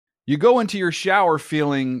You go into your shower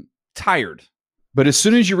feeling tired, but as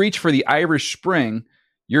soon as you reach for the Irish Spring,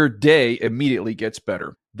 your day immediately gets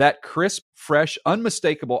better. That crisp, fresh,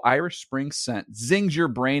 unmistakable Irish Spring scent zings your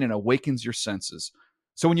brain and awakens your senses.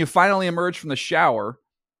 So when you finally emerge from the shower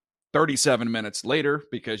 37 minutes later,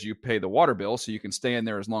 because you pay the water bill so you can stay in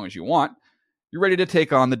there as long as you want, you're ready to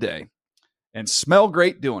take on the day and smell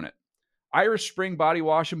great doing it. Irish Spring Body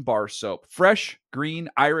Wash and Bar Soap. Fresh, green,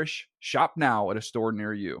 Irish. Shop now at a store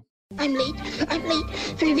near you. I'm late for a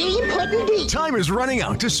very important date. Time is running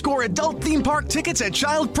out to score adult theme park tickets at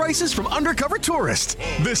child prices from Undercover Tourist.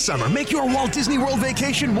 This summer, make your Walt Disney World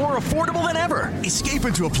vacation more affordable than ever. Escape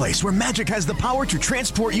into a place where magic has the power to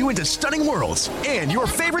transport you into stunning worlds and your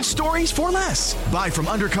favorite stories for less. Buy from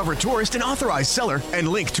Undercover Tourist, an authorized seller, and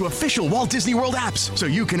link to official Walt Disney World apps so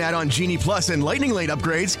you can add on Genie Plus and Lightning Lane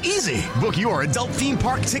upgrades easy. Book your adult theme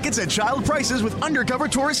park tickets at child prices with Undercover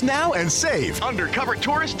Tourist now and save.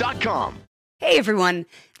 UndercoverTourist.com. Hey everyone,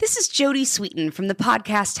 this is Jodie Sweetin from the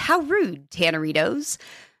podcast How Rude, Tanneritos.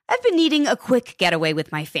 I've been needing a quick getaway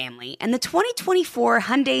with my family, and the 2024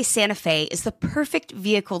 Hyundai Santa Fe is the perfect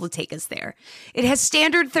vehicle to take us there. It has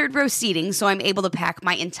standard third-row seating, so I'm able to pack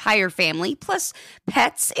my entire family, plus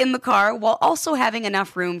pets, in the car, while also having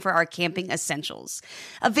enough room for our camping essentials.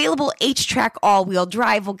 Available H-Track all-wheel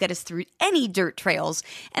drive will get us through any dirt trails,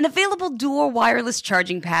 and available dual wireless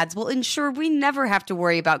charging pads will ensure we never have to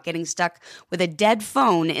worry about getting stuck with a dead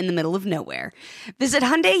phone in the middle of nowhere. Visit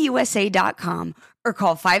HyundaiUSA.com or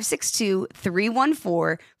call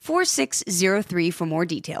 562-314-4603 for more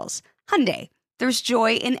details. Hyundai, there's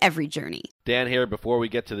joy in every journey. Dan here. Before we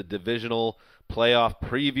get to the divisional playoff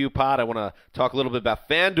preview pod, I want to talk a little bit about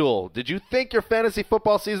FanDuel. Did you think your fantasy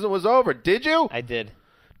football season was over? Did you? I did.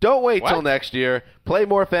 Don't wait till next year. Play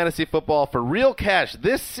more fantasy football for real cash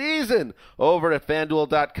this season over at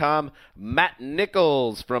FanDuel.com. Matt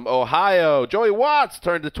Nichols from Ohio. Joey Watts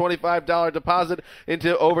turned a $25 deposit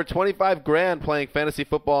into over $25,000 playing fantasy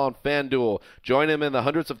football on FanDuel. Join him in the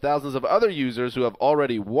hundreds of thousands of other users who have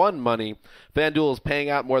already won money. FanDuel is paying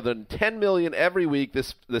out more than $10 million every week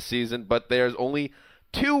this season, but there's only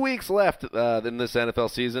 2 weeks left in this NFL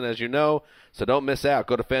season, as you know, so don't miss out.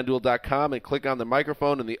 Go to FanDuel.com and click on the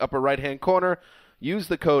microphone in the upper right-hand corner. Use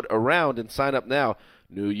the code AROUND and sign up now.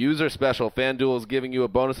 New user special. FanDuel is giving you a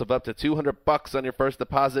bonus of up to $200 on your first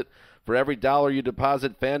deposit. For every dollar you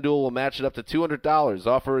deposit, FanDuel will match it up to $200.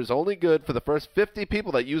 Offer is only good for the first 50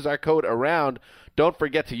 people that use our code AROUND. Don't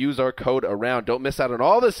forget to use our code AROUND. Don't miss out on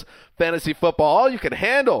all this fantasy football, all you can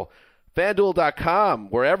handle. FanDuel.com,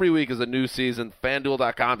 where every week is a new season.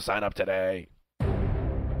 FanDuel.com, sign up today.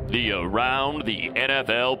 The Around the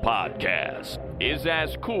NFL podcast is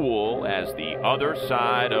as cool as the other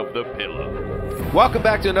side of the pillow. Welcome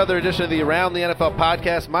back to another edition of the Around the NFL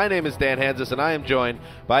podcast. My name is Dan Hansis, and I am joined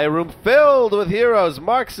by a room filled with heroes,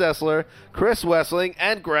 Mark Sessler, Chris Wessling,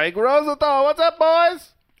 and Greg Rosenthal. What's up, boys?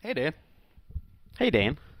 Hey, Dan. Hey,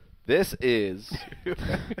 Dan. This is...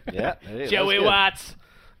 Joey Watts.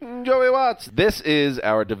 Joey Watts. This is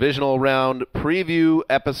our divisional round preview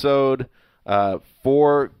episode.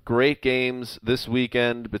 4 great games this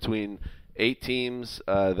weekend between 8 teams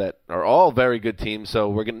that are all very good teams.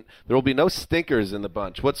 So there will be no stinkers in the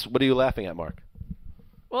bunch. What are you laughing at, Mark?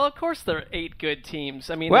 Well, of course there are 8 good teams.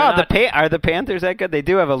 I mean, well, are the Panthers that good? They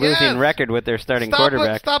do have a losing record with their starting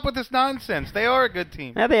quarterback. Stop with this nonsense. They are a good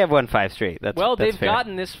team. Yeah, they have won 5 straight. That's they've fair.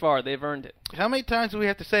 gotten this far. They've earned it. How many times do we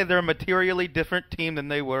have to say they're a materially different team than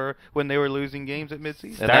they were when they were losing games at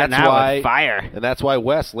midseason? Starting out with fire. And that's why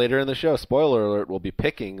Wes, later in the show, spoiler alert, will be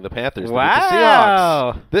picking the Panthers to beat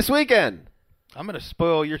Wow. the Seahawks this weekend. I'm going to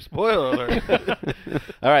spoil your spoiler alert.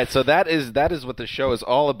 All right, so that is what the show is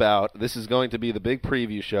all about. This is going to be the big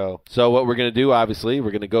preview show. So what we're going to do, obviously,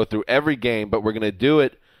 we're going to go through every game, but we're going to do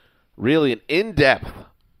it really in depth,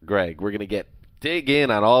 Greg. We're going to dig in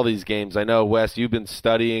on all these games. I know, Wes, you've been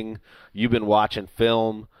studying, you've been watching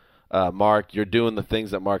film. Mark, you're doing the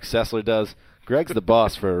things that Mark Sessler does. Greg's the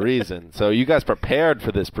boss for a reason. So you guys prepared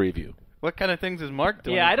for this preview. What kind of things is Mark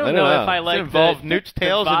doing? Yeah, I don't know if I like involve Newt's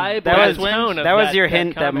tails the and vibe tone of that was your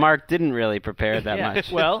hint comment. that Mark didn't really prepare that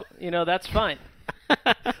much. Well, that's fine.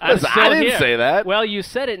 Listen, I didn't say that. Well, you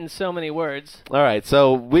said it in so many words. All right,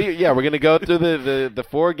 so we're going to go through the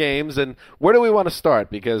 4 games, and where do we want to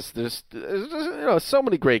start? Because there's so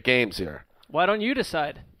many great games here. Why don't you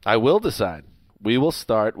decide? I will decide. We will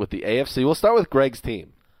start with the AFC. We'll start with Greg's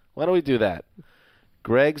team. Why don't we do that?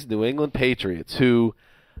 Greg's New England Patriots, who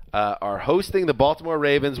are hosting the Baltimore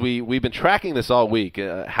Ravens. We've been tracking this all week,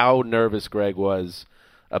 how nervous Greg was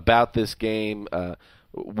about this game.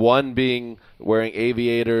 One being wearing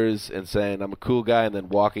aviators and saying, I'm a cool guy, and then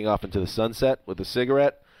walking off into the sunset with a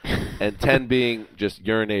cigarette. and 10 being just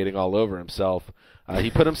urinating all over himself. He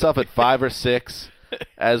put himself at 5 or 6.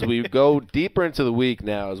 As we go deeper into the week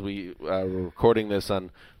now, as we're recording this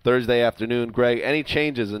on Thursday afternoon, Greg, any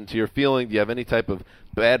changes into your feeling? Do you have any type of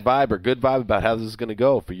bad vibe or good vibe about how this is going to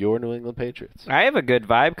go for your New England Patriots? I have a good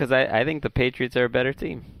vibe because I think the Patriots are a better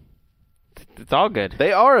team. It's all good.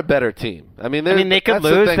 They are a better team. I mean, they could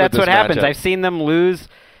lose. That's what happens. I've seen them lose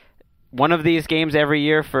one of these games every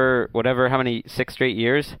year for how many 6 straight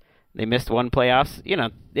years. They missed one playoffs.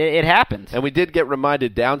 It happens. And we did get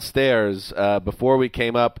reminded downstairs before we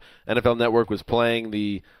came up. NFL Network was playing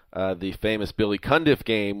the famous Billy Cundiff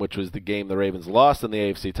game, which was the game the Ravens lost in the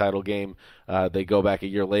AFC title game. They go back a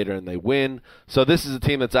year later and they win. So this is a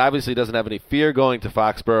team that obviously doesn't have any fear going to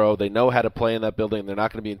Foxborough. They know how to play in that building. They're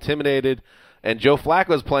not going to be intimidated. And Joe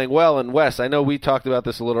Flacco is playing well. And Wes, I know we talked about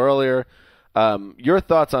this a little earlier. Your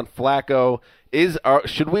thoughts on Flacco?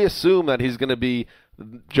 Should we assume that he's going to be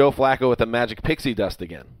Joe Flacco with the magic pixie dust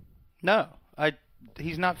again? No.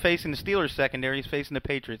 He's not facing the Steelers secondary. He's facing the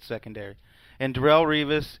Patriots secondary. And Darrelle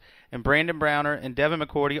Revis and Brandon Browner and Devin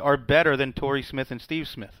McCourty are better than Torrey Smith and Steve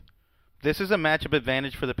Smith. This is a matchup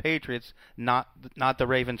advantage for the Patriots, not the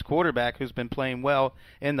Ravens quarterback, who's been playing well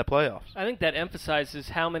in the playoffs. I think that emphasizes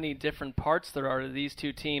how many different parts there are to these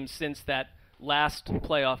two teams since that last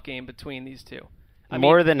playoff game between these two.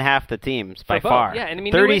 More than half the teams, by far. Yeah,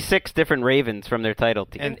 and 36 different Ravens from their title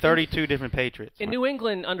team. And 32 different Patriots. And New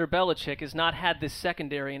England under Belichick has not had this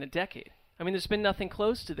secondary in a decade. There's been nothing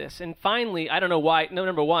close to this. And finally, I don't know why. No,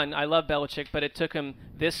 number one, I love Belichick, but it took him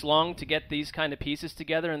this long to get these kind of pieces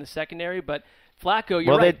together in the secondary. But Flacco,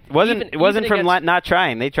 you're right. It wasn't from not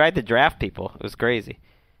trying. They tried to draft people. It was crazy.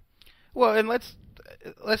 Well, and let's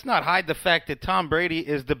not hide the fact that Tom Brady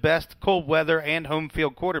is the best cold weather and home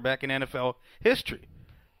field quarterback in NFL history.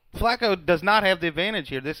 Flacco does not have the advantage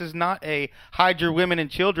here. This is not a hide your women and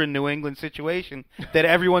children New England situation that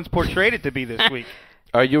everyone's portrayed it to be this week.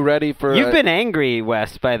 Are you ready for... You've been angry,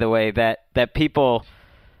 Wes, by the way, that people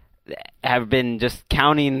have been just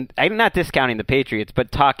counting... I'm not discounting the Patriots,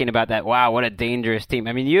 but talking about that, wow, what a dangerous team.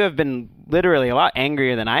 You have been literally a lot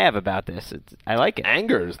angrier than I have about this. I like it.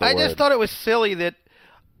 Anger is the word. I just thought it was silly that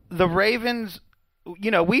the Ravens...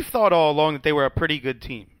 we've thought all along that they were a pretty good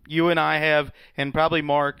team. You and I have, and probably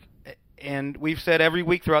Mark, and we've said every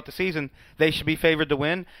week throughout the season they should be favored to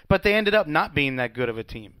win, but they ended up not being that good of a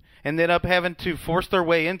team. Ended up having to force their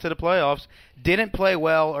way into the playoffs. Didn't play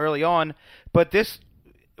well early on, but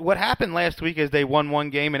what happened last week is they won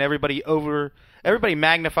one game and everybody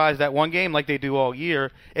magnifies that one game like they do all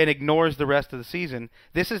year and ignores the rest of the season.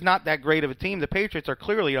 This is not that great of a team. The Patriots are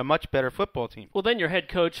clearly a much better football team. Well, then your head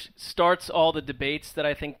coach starts all the debates that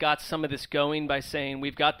I think got some of this going by saying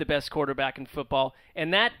we've got the best quarterback in football,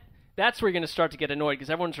 and that's where you're going to start to get annoyed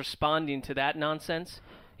because everyone's responding to that nonsense.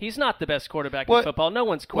 He's not the best quarterback in football. No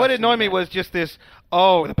one's questioning What annoyed me that. was just this,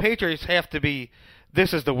 the Patriots have to be,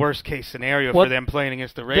 this is the worst case scenario for them playing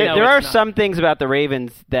against the Ravens. There are some things about the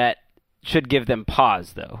Ravens that should give them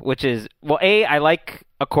pause, though, which is, I like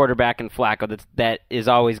a quarterback in Flacco that is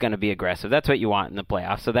always going to be aggressive. That's what you want in the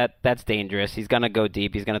playoffs, so that's dangerous. He's going to go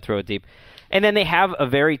deep. He's going to throw it deep. And then they have a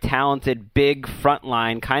very talented, big front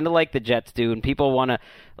line, kind of like the Jets do, and people want to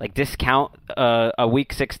discount a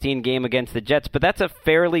Week 16 game against the Jets, but that's a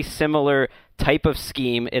fairly similar type of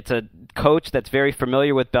scheme. It's a coach that's very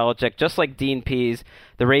familiar with Belichick, just like Dean Pease,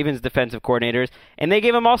 the Ravens defensive coordinators, and they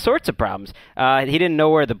gave him all sorts of problems. He didn't know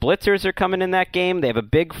where the blitzers are coming in that game. They have a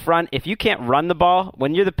big front. If you can't run the ball,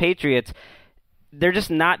 when you're the Patriots, they're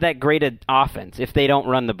just not that great at offense if they don't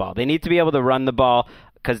run the ball. They need to be able to run the ball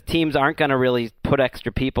because teams aren't going to really put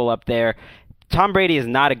extra people up there. Tom Brady is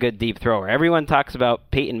not a good deep thrower. Everyone talks about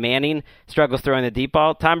Peyton Manning struggles throwing the deep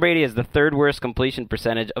ball. Tom Brady is the third worst completion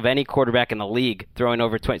percentage of any quarterback in the league, throwing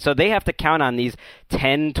over 20. So they have to count on these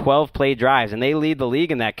 10, 12-play drives, and they lead the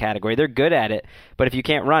league in that category. They're good at it, but if you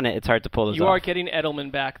can't run it, it's hard to pull those off. You are getting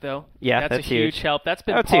Edelman back, though. Yeah, that's a huge help. That's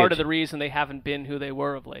been part huge. of the reason they haven't been who they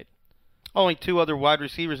were of late. Only 2 other wide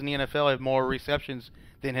receivers in the NFL have more receptions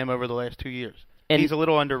than him over the last 2 years. And he's a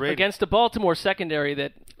little underrated. Against a Baltimore secondary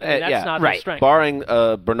that's not their strength. Barring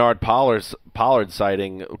Bernard Pollard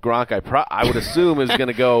sighting, Gronk, I would assume is going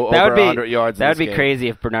to go over 100 yards. That would be game. crazy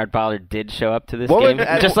if Bernard Pollard did show up to this game.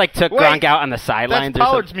 Just took Gronk out on the sidelines. That's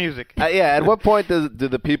Pollard's music. At what point do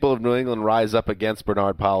the people of New England rise up against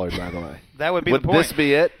Bernard Pollard, by the way? That would be the point. Would this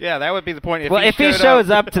be it? Yeah, that would be the point. If he shows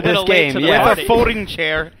up to this game, with a folding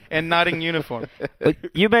chair and not in uniform.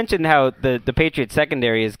 You mentioned how the Patriots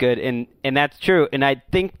secondary is good, and that's true. And I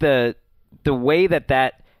think the way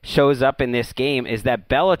that shows up in this game is that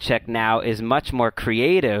Belichick now is much more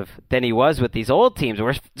creative than he was with these old teams.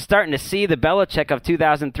 We're starting to see the Belichick of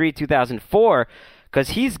 2003, 2004,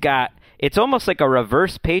 because it's almost like a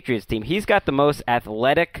reverse Patriots team. He's got the most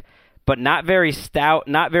athletic, but not very stout,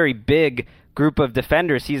 not very big group of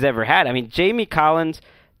defenders he's ever had. I mean, Jamie Collins,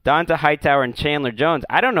 Donta Hightower, and Chandler Jones,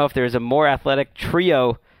 I don't know if there's a more athletic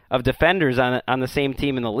trio of defenders on the same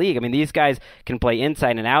team in the league. I mean, these guys can play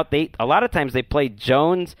inside and out. A lot of times they play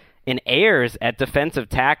Jones and Ayers at defensive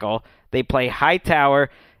tackle. They play Hightower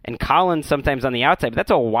and Collins sometimes on the outside. But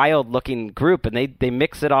that's a wild-looking group, and they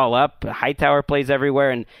mix it all up. Hightower plays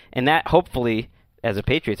everywhere, and that hopefully, as a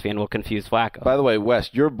Patriots fan, will confuse Flacco. By the way, Wes,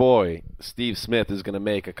 your boy, Steve Smith, is going to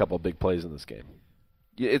make a couple big plays in this game.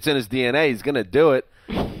 It's in his DNA. He's going to do it.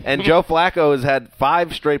 And Joe Flacco has had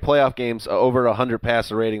 5 straight playoff games over 100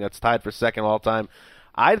 passer rating. That's tied for second all time.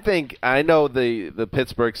 I know the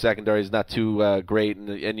Pittsburgh secondary is not too great,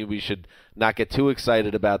 and we should not get too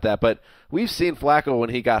excited about that. But we've seen Flacco when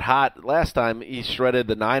he got hot last time. He shredded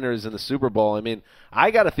the Niners in the Super Bowl. I mean,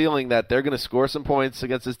 I got a feeling that they're going to score some points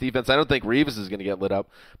against this defense. I don't think Revis is going to get lit up,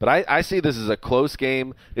 but I see this as a close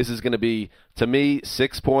game. This is going to be, to me,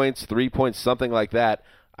 6 points, 3 points, something like that.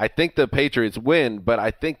 I think the Patriots win, but I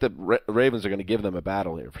think the Ravens are going to give them a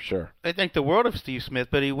battle here for sure. I think the world of Steve Smith,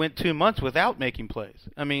 but he went 2 months without making plays.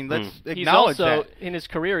 I mean, let's acknowledge he's also, that. in his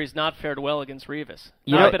career, he's not fared well against Revis.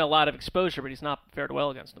 You There's know, been a lot of exposure, but he's not fared well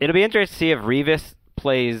against him. It'll be interesting to see if Revis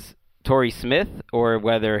plays Torrey Smith or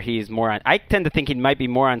whether he's more on. I tend to think he might be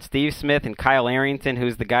more on Steve Smith, and Kyle Arrington,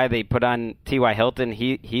 who's the guy they put on T.Y. Hilton.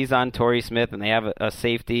 He's on Torrey Smith, and they have a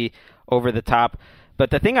safety over the top. But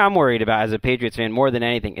the thing I'm worried about as a Patriots fan more than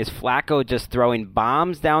anything is Flacco just throwing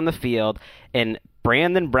bombs down the field and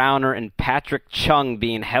Brandon Browner and Patrick Chung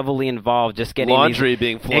being heavily involved, just getting laundry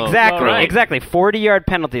being flown. Exactly. 40-yard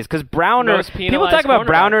penalties. Because Browner, people talk about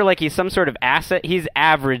Browner like he's some sort of asset. He's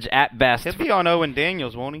average at best. He'll be on Owen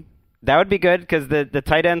Daniels, won't he? That would be good because the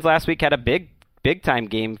tight ends last week had a big time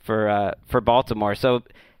game for Baltimore. So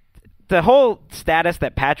the whole status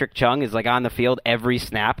that Patrick Chung is like on the field every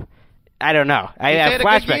snap, I don't know. I have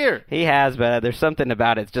flashback. He has, but there's something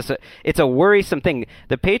about it. It's a worrisome thing.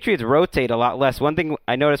 The Patriots rotate a lot less. One thing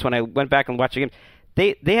I noticed when I went back and watched the game,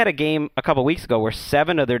 they had a game a couple weeks ago where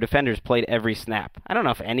 7 of their defenders played every snap. I don't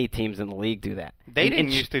know if any teams in the league do that. They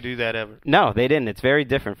didn't used to do that ever. No, they didn't. It's very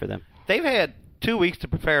different for them. They've had 2 weeks to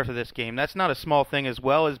prepare for this game. That's not a small thing, as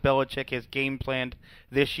well as Belichick has game planned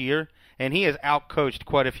this year. And he has outcoached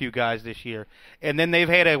quite a few guys this year. And then they've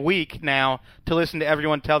had a week now to listen to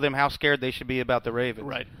everyone tell them how scared they should be about the Ravens.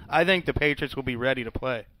 Right. I think the Patriots will be ready to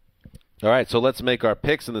play. All right, so let's make our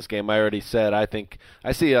picks in this game. I already said I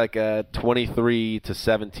see like a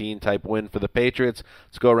 23-17 type win for the Patriots.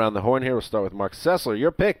 Let's go around the horn here. We'll start with Mark Sessler.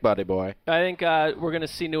 Your pick, buddy boy. I think we're going to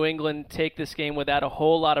see New England take this game without a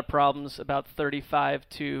whole lot of problems, about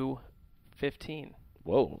 35-15.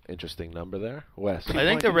 Whoa, interesting number there. Wes. I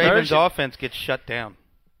think the Ravens' offense gets shut down.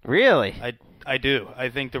 Really? I do. I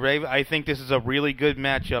think I think this is a really good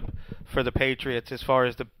matchup for the Patriots as far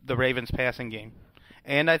as the Ravens' passing game.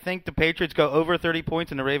 And I think the Patriots go over 30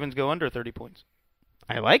 points and the Ravens go under 30 points.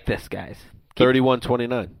 I like this, guys.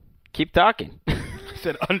 31-29. Keep talking. I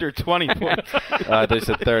said under 20 points. They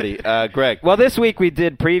said 30. Greg. Well, this week we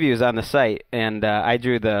did previews on the site, and I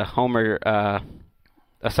drew the homer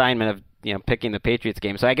assignment of picking the Patriots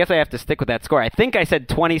game. So I guess I have to stick with that score. I think I said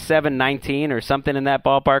 27-19 or something in that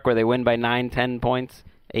ballpark where they win by 9, 10 points,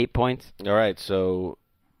 8 points. All right, so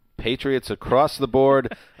Patriots across the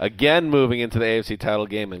board, again moving into the AFC title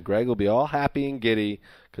game, and Greg will be all happy and giddy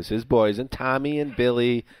because his boys and Tommy and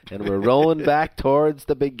Billy, and we're rolling back towards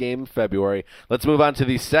the big game in February. Let's move on to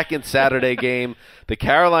the second Saturday game. The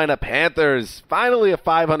Carolina Panthers, finally a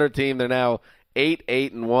 500 team. They're now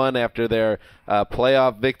 8-1 after their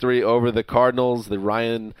playoff victory over the Cardinals, the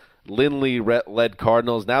Ryan Lindley-led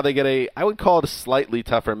Cardinals. Now they get I would call it a slightly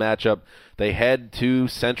tougher matchup. They head to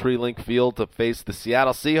CenturyLink Field to face the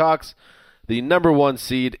Seattle Seahawks, the number 1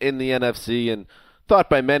 seed in the NFC, and thought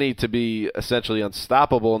by many to be essentially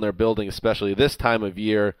unstoppable in their building, especially this time of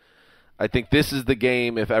year. I think this is the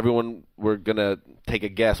game. If everyone were going to take a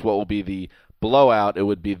guess what will be the blowout, it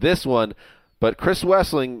would be this one. But Chris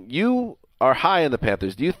Wessling, you are high on the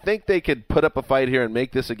Panthers. Do you think they could put up a fight here and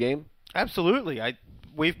make this a game? Absolutely.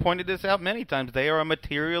 We've pointed this out many times. They are a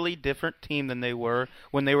materially different team than they were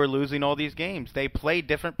when they were losing all these games. They play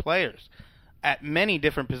different players at many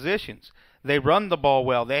different positions. They run the ball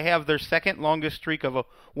well. They have their second longest streak of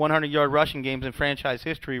 100-yard rushing games in franchise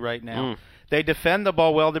history right now. They defend the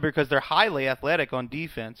ball well because they're highly athletic on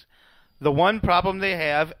defense. The one problem they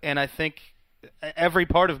have, and I think every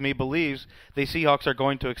part of me believes the Seahawks are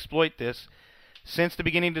going to exploit this. Since the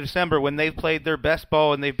beginning of December, when they've played their best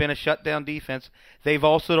ball and they've been a shutdown defense, they've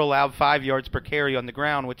also allowed 5 yards per carry on the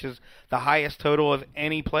ground, which is the highest total of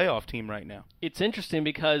any playoff team right now. It's interesting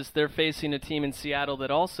because they're facing a team in Seattle that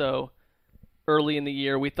also, early in the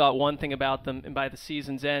year, we thought one thing about them, and by the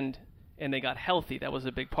season's end, and they got healthy, that was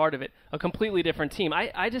a big part of it. A completely different team.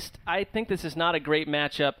 I think this is not a great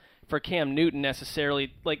matchup for Cam Newton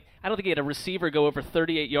necessarily. Like, I don't think he had a receiver go over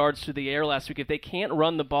 38 yards through the air last week. If they can't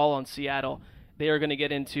run the ball on Seattle, they are going to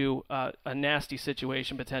get into a nasty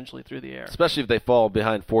situation potentially through the air. Especially if they fall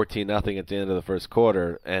behind 14-0 at the end of the first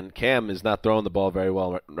quarter, and Cam is not throwing the ball very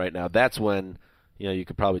well right now. That's when you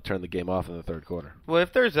could probably turn the game off in the third quarter. Well,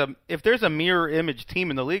 if there's a mirror image team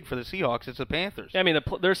in the league for the Seahawks, it's the Panthers. Yeah, I mean,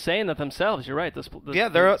 they're saying that themselves. You're right.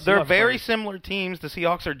 They're very similar teams. The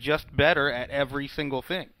Seahawks are just better at every single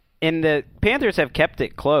thing. And the Panthers have kept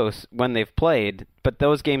it close when they've played, but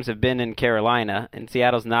those games have been in Carolina, and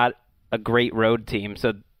Seattle's not a great road team,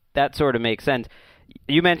 so that sort of makes sense.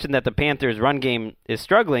 You mentioned that the Panthers' run game is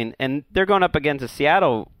struggling, and they're going up against a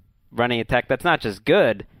Seattle running attack that's not just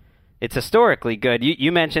good, it's historically good.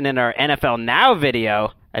 You mentioned in our NFL Now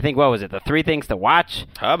video, I think, what was it, the 3 things to watch?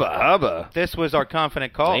 Hubba. This was our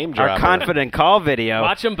confident call. Our confident call video.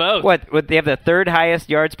 Watch them both. What, they have the 3rd highest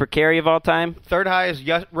yards per carry of all time? 3rd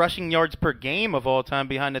highest rushing yards per game of all time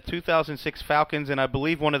behind the 2006 Falcons and I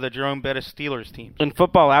believe one of the Jerome Bettis Steelers teams. And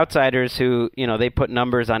Football Outsiders, who, they put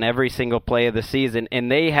numbers on every single play of the season,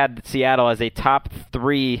 and they had Seattle as a top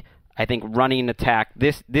 3, I think, running attack.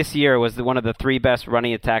 This year was one of the 3 best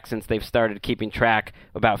running attacks since they've started keeping track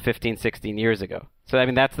about 15, 16 years ago. So, I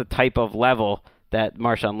mean, that's the type of level that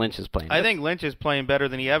Marshawn Lynch is playing. I think Lynch is playing better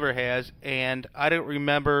than he ever has, and I don't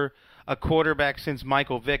remember a quarterback since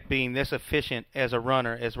Michael Vick being this efficient as a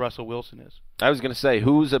runner as Russell Wilson is. I was going to say,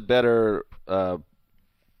 who's a better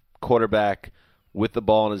quarterback with the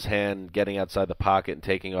ball in his hand, getting outside the pocket and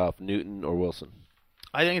taking off, Newton or Wilson?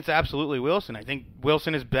 I think it's absolutely Wilson. I think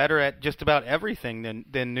Wilson is better at just about everything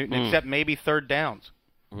than Newton, except maybe third downs.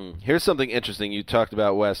 Here's something interesting. You talked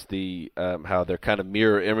about, Wes, how they're kind of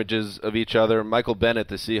mirror images of each other. Michael Bennett,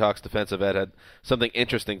 the Seahawks defensive end, had something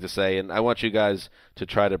interesting to say, and I want you guys to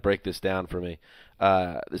try to break this down for me.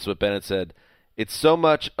 This is what Bennett said. It's so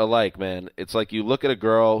much alike, man. It's like you look at a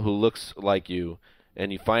girl who looks like you,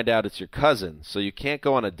 and you find out it's your cousin, so you can't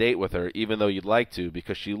go on a date with her even though you'd like to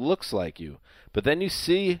because she looks like you. But then you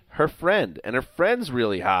see her friend, and her friend's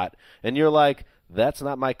really hot, and you're like, that's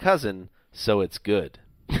not my cousin, so it's good.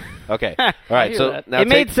 Okay. All right. So now it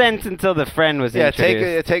made sense until the friend was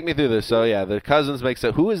introduced. Take me through this. So, the cousins make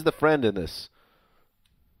sense. Who is the friend in this?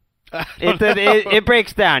 It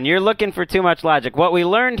breaks down. You're looking for too much logic. What we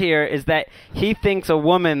learned here is that he thinks a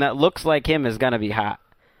woman that looks like him is going to be hot,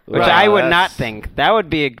 which I would not think. That would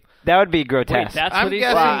be grotesque. Wait, that's what he's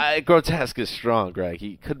saying? Grotesque is strong, Greg.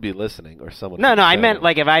 He could be listening or someone. No, I meant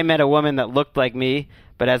like if I met a woman that looked like me,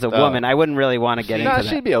 but as a woman, I wouldn't really want to get into that.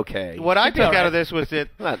 She'd be okay. What I took out of this was that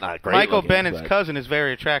not great Michael looking, Bennett's cousin is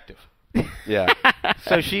very attractive. Yeah.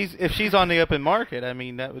 So if she's on the open market, I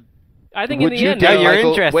mean, that would. I think in the end, you're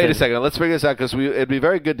interested. Wait a second. Let's figure this out because it'd be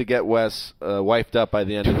very good to get Wes wifed up by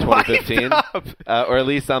the end of 2015, or at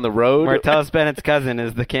least on the road. Martellus Bennett's cousin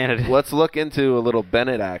is the candidate. Let's look into a little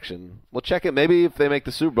Bennett action. We'll check it. Maybe if they make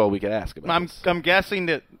the Super Bowl, we could ask about this. I'm guessing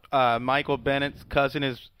that Michael Bennett's cousin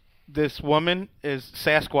is this woman is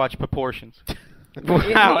Sasquatch proportions.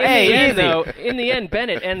 Wow, in the end,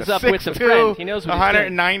 Bennett ends up with the friend. He knows what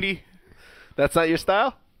 190. That's not your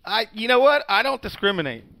style? You know what? I don't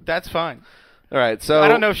discriminate. That's fine. All right, so I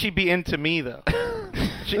don't know if she'd be into me though.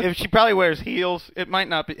 If she probably wears heels, it might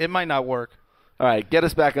not work. All right, get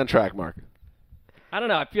us back on track, Mark. I don't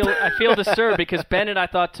know. I feel disturbed because Bennett, I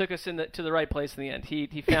thought, took us to the right place in the end.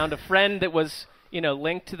 He found a friend that was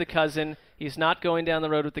linked to the cousin. He's not going down the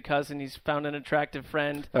road with the cousin. He's found an attractive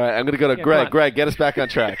friend. All right, I'm going to go to Greg. Greg, get us back on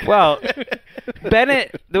track. Well,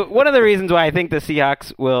 Bennett, one of the reasons why I think the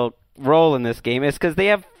Seahawks will roll in this game is because they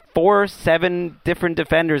have 7 different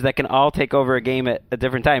defenders that can all take over a game at a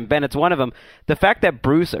different time. Bennett's one of them. The fact that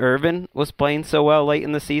Bruce Irvin was playing so well late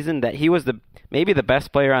in the season, that he was maybe the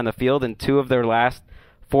best player on the field in 2 of their last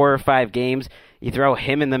 4 or 5 games. You throw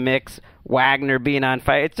him in the mix, Wagner being on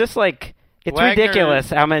fire. It's just like... It's ridiculous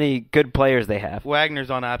how many good players they have. Wagner's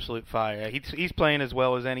on absolute fire. He's playing as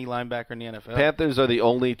well as any linebacker in the NFL. Panthers are the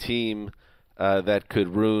only team that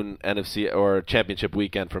could ruin NFC or championship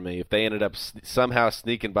weekend for me. If they ended up somehow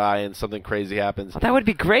sneaking by and something crazy happens. Well, that would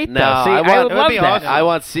be great, No, though. See, I would love that. awesome. I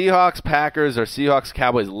want Seahawks, Packers, or Seahawks,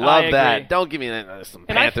 Cowboys. Love agree. that. Don't give me some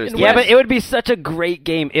And Panthers. Yeah, but it would be such a great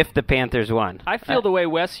game if the Panthers won. I feel the way,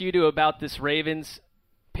 Wes, you do about this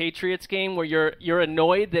Ravens-Patriots game where you're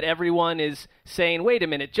annoyed that everyone is saying, wait a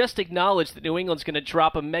minute, just acknowledge that New England's going to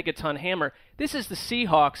drop a megaton hammer. This is the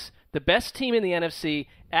Seahawks, the best team in the NFC,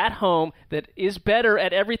 at home, that is better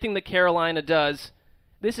at everything that Carolina does.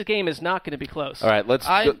 This game is not going to be close. All right, let's.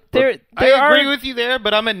 I agree with you there,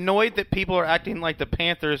 but I'm annoyed that people are acting like the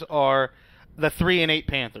Panthers are the 3-8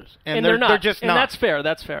 Panthers, and they're not. They're just and not. that's fair.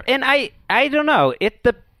 That's fair. And I don't know.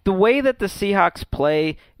 The way that the Seahawks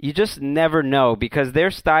play, you just never know because their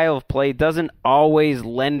style of play doesn't always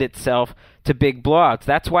lend itself to big blowouts.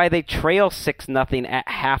 That's why they trail 6-0 at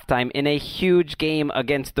halftime in a huge game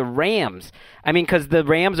against the Rams. I mean, because the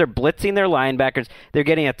Rams are blitzing their linebackers. They're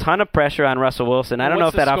getting a ton of pressure on Russell Wilson. I don't know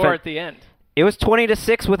if that What's the score offense. at the end? It was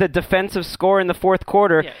 20-6 with a defensive score in the fourth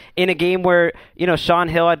quarter in a game where, Sean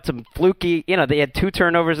Hill had some fluky, they had 2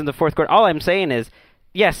 turnovers in the fourth quarter. All I'm saying is,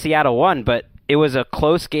 yes, Seattle won, but it was a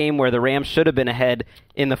close game where the Rams should have been ahead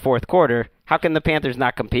in the fourth quarter. How can the Panthers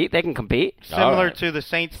not compete? They can compete. Similar to the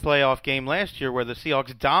Saints playoff game last year where the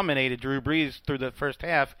Seahawks dominated Drew Brees through the first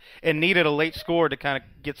half and needed a late score to kind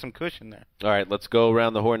of get some cushion there. All right, let's go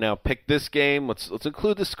around the horn now. Pick this game. Let's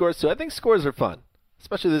include the scores too. I think scores are fun,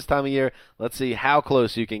 especially this time of year. Let's see how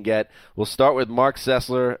close you can get. We'll start with Mark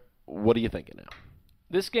Sessler. What are you thinking now?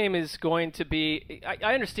 This game is going to be –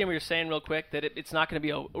 I understand what you're saying real quick, that it's not going to be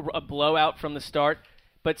a blowout from the start,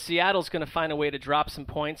 but Seattle's going to find a way to drop some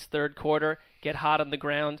points third quarter, get hot on the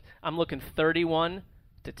ground. I'm looking 31-10.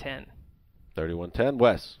 31-10.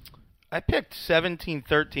 Wes? I picked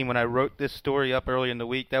 17-13 when I wrote this story up early in the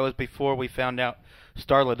week. That was before we found out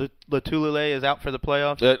Star Latulele is out for the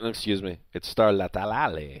playoffs. Excuse me. It's Star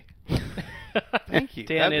Latalale. Thank you.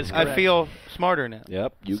 Dan is correct. I feel smarter now.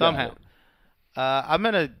 Yep. You somehow. got it. I'm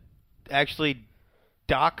going to actually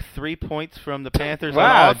dock 3 points from the Panthers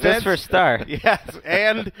Wow, on offense. just for star. Yes,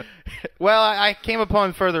 and, well, I came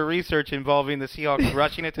upon further research involving the Seahawks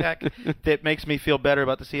rushing attack that makes me feel better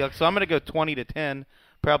about the Seahawks. So I'm going to go 20-10,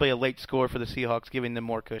 probably a late score for the Seahawks, giving them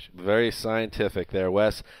more cushion. Very scientific there,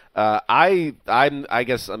 Wes. I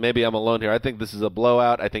guess maybe I'm alone here. I think this is a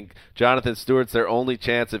blowout. I think Jonathan Stewart's their only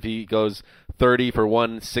chance if he goes 30 for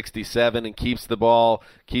 167 and keeps the ball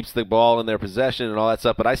in their possession and all that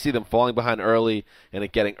stuff. But I see them falling behind early and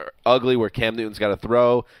it getting ugly where Cam Newton's got to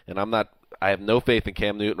throw. And I have no faith in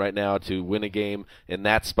Cam Newton right now to win a game in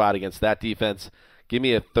that spot against that defense. Give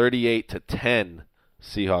me a 38-10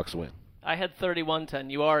 Seahawks win. I had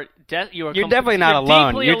 31-10. You're definitely not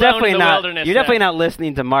alone. You're definitely not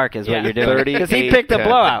listening to Mark is what you're doing. Because he picked a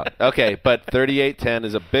blowout. Okay, but 38-10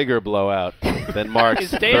 is a bigger blowout than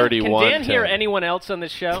Mark's 31-10. Can Dan hear anyone else on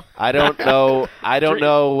this show? I don't know. I don't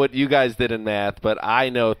know what you guys did in math, but I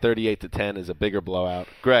know 38-10 is a bigger blowout.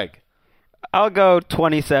 Greg? I'll go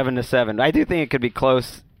 27-7. I do think it could be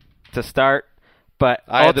close to start, but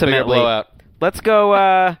I had the bigger ultimately, blowout. let's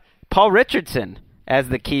go Paul Richardson as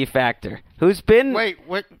the key factor, who's been... Wait,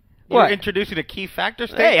 what? What? You're introducing a key factor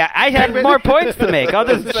statement? Hey, I had more points to make. I'll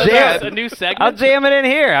just That's a new segment. I'll jam it in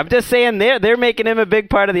here. I'm just saying they're making him a big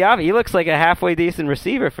part of the offense. He looks like a halfway decent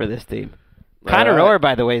receiver for this team. Connor Orr,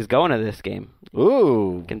 by the way, is going to this game.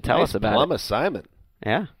 Ooh. Can tell nice us about plum it. assignment.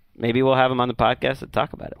 Yeah. Maybe we'll have him on the podcast to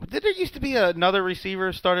talk about it. Did there used to be another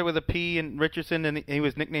receiver started with a P in Richardson, and he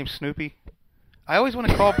was nicknamed Snoopy? I always want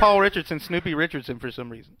to call Paul Richardson Snoopy Richardson for some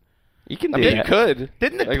reason. You can I do mean, that. you could.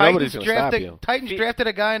 Didn't the nobody's Titans gonna stop you. drafted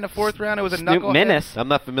a guy in the fourth round? It was a Snoop knucklehead. Menace. I'm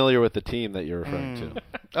not familiar with the team that you're referring to.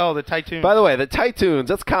 Oh, the Titans. By the way, the Titans,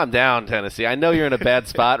 let's calm down, Tennessee. I know you're in a bad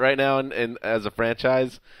spot right now as a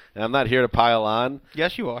franchise, and I'm not here to pile on.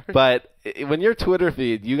 Yes, you are. But when your Twitter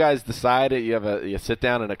feed, you guys decide you sit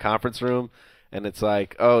down in a conference room, and it's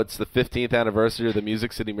like, oh, it's the 15th anniversary of the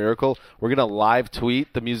Music City Miracle. We're going to live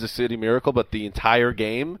tweet the Music City Miracle, but the entire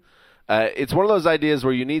game. It's one of those ideas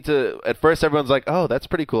where you need to, at first everyone's like, oh, that's a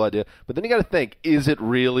pretty cool idea. But then you got to think, is it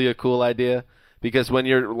really a cool idea? Because when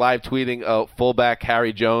you're live tweeting, fullback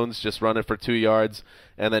Harry Jones just running for 2 yards,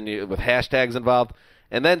 and then with hashtags involved.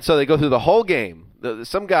 And then so they go through the whole game.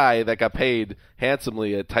 Some guy that got paid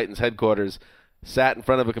handsomely at Titans headquarters sat in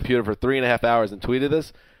front of a computer for 3.5 hours and tweeted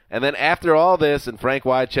this. And then after all this, and Frank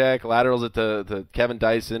Wycheck laterals it to Kevin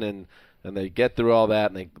Dyson, and they get through all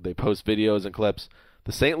that, and they post videos and clips.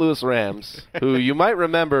 The St. Louis Rams, who you might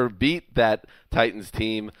remember beat that Titans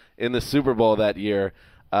team in the Super Bowl that year,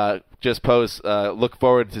 just post, look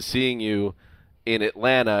forward to seeing you in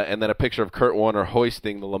Atlanta and then a picture of Kurt Warner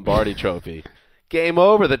hoisting the Lombardi Trophy. Game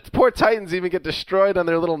over. The poor Titans even get destroyed on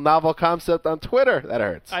their little novel concept on Twitter. That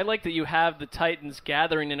hurts. I like that you have the Titans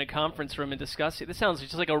gathering in a conference room and discussing. This sounds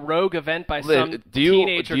just like a rogue event by some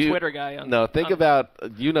teenager Twitter guy. Think about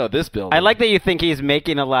this building. I like that you think he's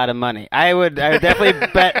making a lot of money. I would definitely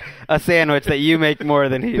bet a sandwich that you make more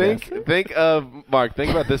than he does. Think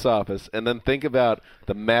about this office, and then think about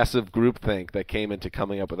the massive groupthink that came into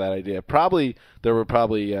coming up with that idea. There were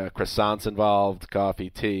croissants involved, coffee,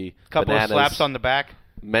 tea, couple bananas. of slaps on the back.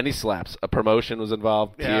 Many slaps. A promotion was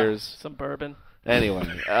involved. Yeah. Tears. Some bourbon. Anyway,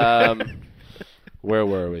 where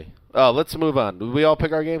were we? Oh, let's move on. Did we all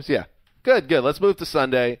pick our games? Yeah. Good. Let's move to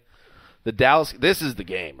Sunday. The Dallas. This is the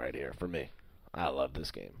game right here for me. I love this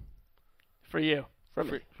game. For you. For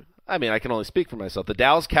me. I mean, I can only speak for myself. The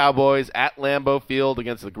Dallas Cowboys at Lambeau Field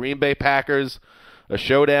against the Green Bay Packers. A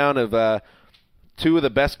showdown of two of the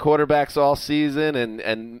best quarterbacks all season,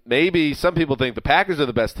 and maybe some people think the Packers are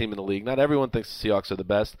the best team in the league. Not everyone thinks the Seahawks are the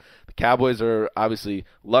best. The Cowboys are obviously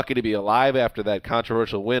lucky to be alive after that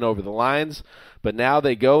controversial win over the Lions, but now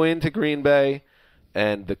they go into Green Bay,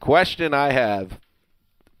 and the question I have,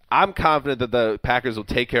 I'm confident that the Packers will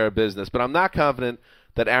take care of business, but I'm not confident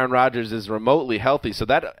that Aaron Rodgers is remotely healthy, so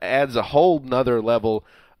that adds a whole nother level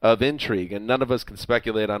of intrigue, and none of us can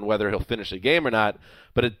speculate on whether he'll finish the game or not,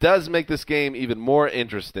 but it does make this game even more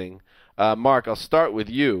interesting. Mark, I'll start with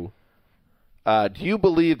you. Do you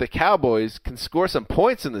believe the Cowboys can score some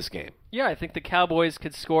points in this game? Yeah, I think the Cowboys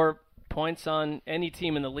could score points on any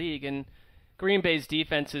team in the league, and Green Bay's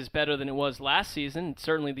defense is better than it was last season,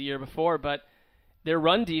 certainly the year before, but their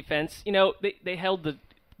run defense, they held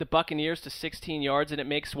the Buccaneers to 16 yards, and it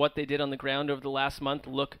makes what they did on the ground over the last month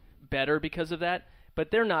look better because of that. But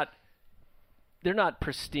they're not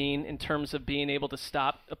pristine in terms of being able to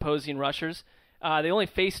stop opposing rushers. They only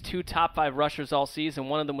faced 2 top 5 rushers all season.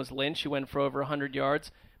 One of them was Lynch, who went for over 100 yards.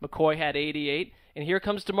 McCoy had 88. And here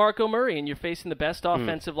comes DeMarco Murray, and you're facing the best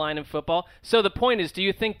offensive line in football. So the point is, do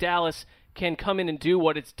you think Dallas can come in and do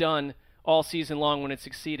what it's done all season long when it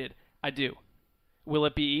succeeded? I do. Will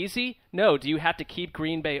it be easy? No. Do you have to keep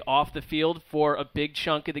Green Bay off the field for a big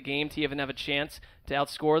chunk of the game to even have a chance to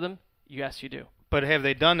outscore them? Yes, you do. But have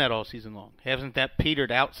they done that all season long? Hasn't that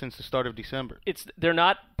petered out since the start of December? They're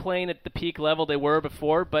not playing at the peak level they were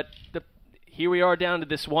before, but here we are down to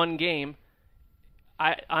this one game.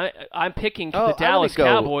 I'm picking the Dallas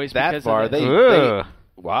Cowboys that because far. of that.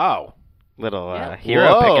 They wow. Little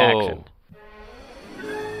hero pick action.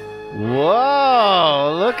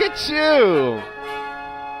 Whoa, look at you.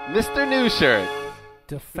 Mr. New Shirt.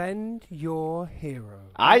 Defend your hero.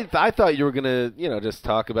 I thought you were gonna, just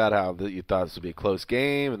talk about how you thought this would be a close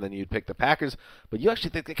game, and then you'd pick the Packers, but you actually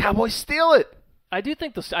think the Cowboys steal it. I do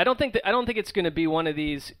think I don't think it's going to be one of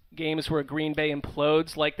these games where Green Bay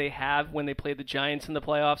implodes like they have when they played the Giants in the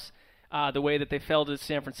playoffs. The way that they fell to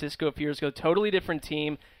San Francisco a few years ago, totally different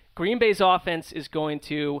team. Green Bay's offense is going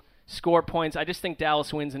to score points. I just think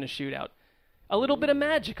Dallas wins in a shootout. A little bit of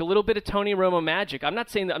magic, a little bit of Tony Romo magic. I'm not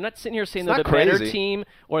sitting here saying they're the better team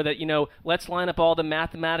or that, let's line up all the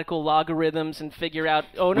mathematical logarithms and figure out,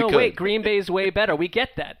 Green Bay's way better. We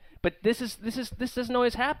get that. But this doesn't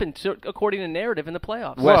always happen according to narrative in the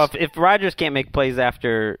playoffs. Well, if Rodgers can't make plays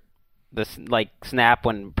after the snap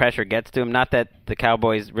when pressure gets to him, not that the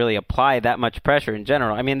Cowboys really apply that much pressure in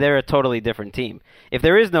general. I mean, they're a totally different team. If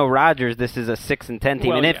there is no Rodgers, this is a 6-10 team.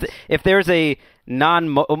 Well, and if there's a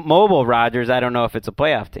non-mobile Rodgers, I don't know if it's a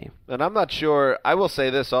playoff team. And I'm not sure. I will say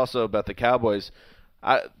this also about the Cowboys.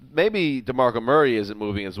 Maybe DeMarco Murray isn't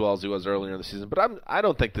moving as well as he was earlier in the season, but I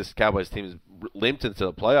don't think this Cowboys team is limped into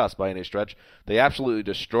the playoffs by any stretch. They absolutely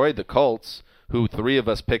destroyed the Colts, who 3 of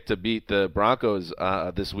us picked to beat the Broncos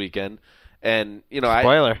this weekend. And,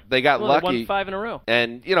 Spoiler. They got lucky. They won 5 in a row.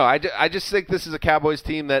 And, I just think this is a Cowboys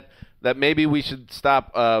team that maybe we should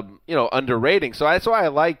stop, underrating. So that's why I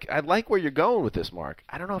like where you're going with this, Mark.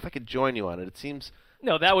 I don't know if I could join you on it. It seems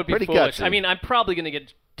no, that would be pretty foolish. gutsy. I mean, I'm probably going to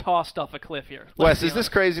get tossed off a cliff here. Wes, is this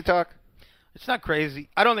crazy talk? It's not crazy.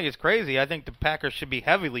 I don't think it's crazy. I think the Packers should be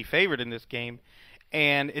heavily favored in this game,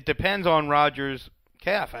 and it depends on Rodgers'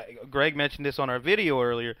 calf. Greg mentioned this on our video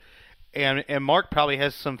earlier, and Mark probably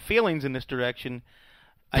has some feelings in this direction.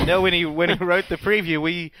 I know when he wrote the preview,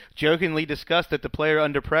 we jokingly discussed that the player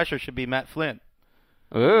under pressure should be Matt Flynn.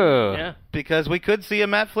 Ooh. Yeah. Because we could see a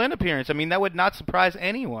Matt Flynn appearance. I mean, that would not surprise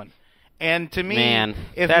anyone. And to me,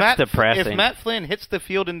 that's depressing. If Matt Flynn hits the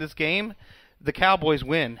field in this game, the Cowboys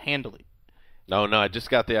win handily. No, I just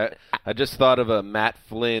thought of a Matt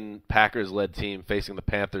Flynn Packers-led team facing the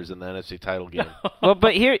Panthers in the NFC title game. Well,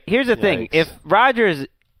 but here's the thing: if Rodgers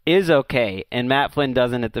is okay and Matt Flynn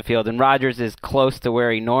doesn't hit the field and Rodgers is close to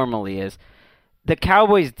where he normally is, the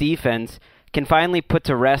Cowboys defense can finally put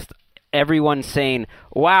to rest everyone saying,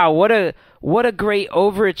 wow, what a great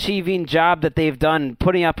overachieving job that they've done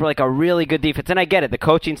putting up like a really good defense. And I get it. The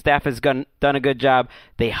coaching staff has done a good job.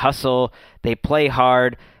 They hustle. They play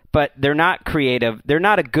hard. But they're not creative. They're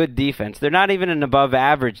not a good defense. They're not even an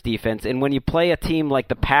above-average defense. And when you play a team like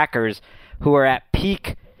the Packers, who are at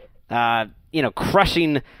peak,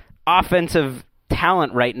 crushing offensive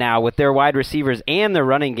talent right now with their wide receivers and their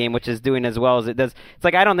running game, which is doing as well as it does, it's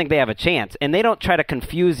like I don't think they have a chance. And they don't try to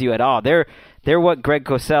confuse you at all. They're what Greg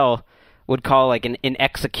Cosell would call like an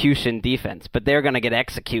execution defense, but they're going to get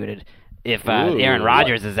executed if Aaron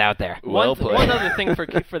Rodgers is out there. One other thing for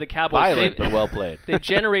the Cowboys, Violent, but well played. They've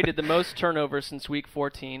generated the most turnovers since Week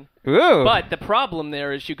 14. Ooh. But the problem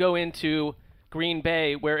there is you go into Green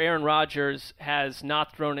Bay, where Aaron Rodgers has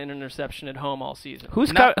not thrown an interception at home all season.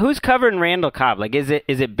 Who's covering Randall Cobb? Like, is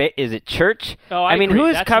it Church? Oh, I mean, agree.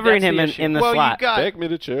 who's covering him in the slot? You got Take me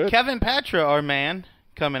to church. Kevin Patra, our man,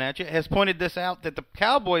 coming at you, has pointed this out, that the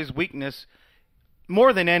Cowboys' weakness,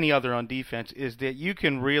 more than any other on defense, is that you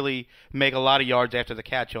can really make a lot of yards after the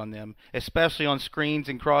catch on them, especially on screens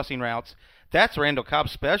and crossing routes. That's Randall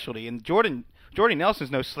Cobb's specialty, and Jordy Nelson's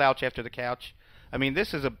no slouch after the catch. I mean,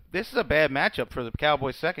 this is a bad matchup for the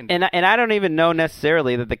Cowboys' secondary. And I don't even know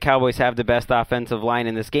necessarily that the Cowboys have the best offensive line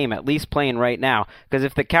in this game, at least playing right now. Because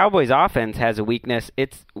if the Cowboys' offense has a weakness,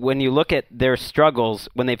 it's when you look at their struggles,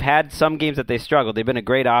 when they've had some games that they struggled, they've been a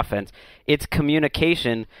great offense, it's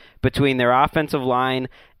communication between their offensive line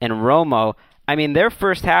and Romo. I mean, their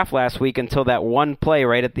first half last week until that one play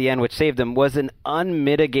right at the end, which saved them, was an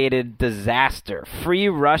unmitigated disaster. Free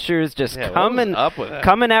rushers just coming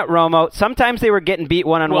at Romo. Sometimes they were getting beat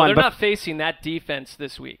one-on-one. Well, they're not facing that defense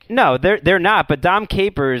this week. No, they're not. But Dom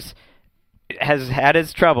Capers has had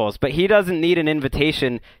his troubles, but he doesn't need an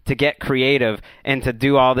invitation to get creative and to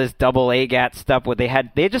do all this double A-GAT stuff.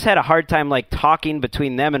 They just had a hard time like talking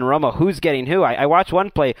between them and Romo. Who's getting who? I watched one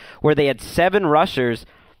play where they had 7 rushers,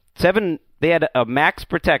 They had a max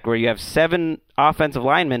protect where you have 7 offensive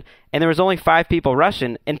linemen, and there was only 5 people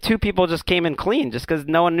rushing, and 2 people just came in clean just because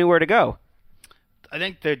no one knew where to go. I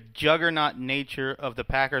think the juggernaut nature of the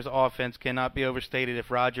Packers' offense cannot be overstated if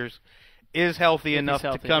Rodgers is healthy enough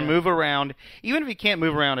to move around. Even if he can't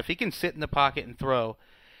move around, if he can sit in the pocket and throw,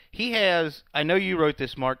 he has, I know you wrote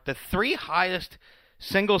this, Mark, the 3 highest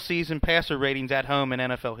single-season passer ratings at home in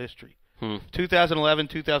NFL history. 2011,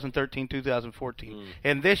 2013, 2014.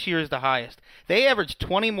 And this year is the highest. They average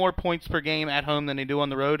 20 more points per game at home than they do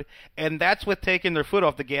on the road, and that's with taking their foot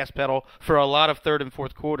off the gas pedal for a lot of third and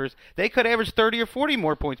fourth quarters. They could average 30 or 40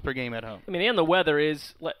 more points per game at home. I mean, and the weather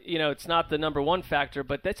is, it's not the number one factor,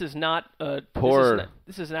 but this is not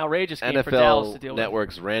this is an outrageous game NFL for Dallas to deal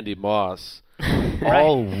Network's with. Randy Moss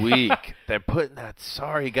all week. They're putting that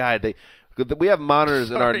sorry guy. We have monitors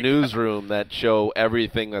in our newsroom that show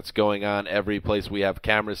everything that's going on, every place we have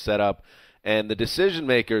cameras set up. And the decision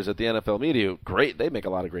makers at the NFL media, great. They make a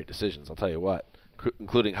lot of great decisions, I'll tell you what,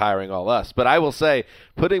 including hiring all us. But I will say,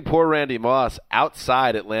 putting poor Randy Moss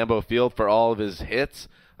outside at Lambeau Field for all of his hits,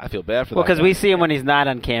 I feel bad for that. Well, because we see him when he's not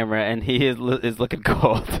on camera, and he is looking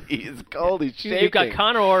cold. He's cold. He's shaking. You've got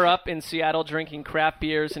Connor Orr up in Seattle drinking craft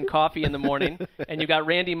beers and coffee in the morning, and you've got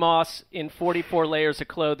Randy Moss in 44 layers of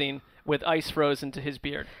clothing with ice frozen to his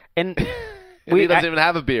beard. And he doesn't even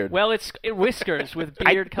have a beard. Well, it's whiskers with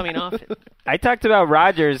beard coming off it. I talked about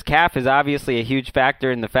Rodgers' calf is obviously a huge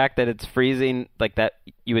factor in the fact that it's freezing like that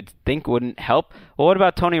you would think wouldn't help. Well, what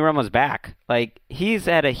about Tony Romo's back? Like, he's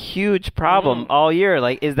had a huge problem all year.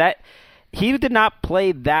 Like, he did not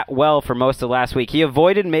play that well for most of last week. He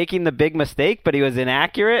avoided making the big mistake, but he was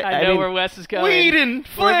inaccurate. I know where Wes is going. Whedon,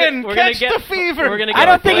 Flynn, catch the fever. I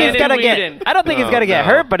don't think he's gonna get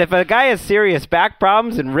hurt. But if a guy has serious back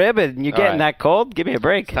problems and rib, and you're getting that cold, give me a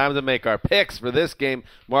break. It's time to make our picks for this game.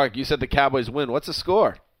 Mark, you said the Cowboys win. What's the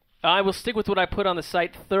score? I will stick with what I put on the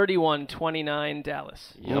site: 31-29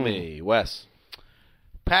 Dallas. Yummy, Wes.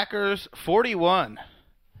 Packers 41,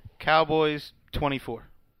 Cowboys 24.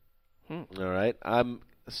 All right. I'm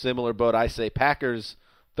a similar boat. I say Packers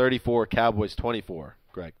 34, Cowboys 24.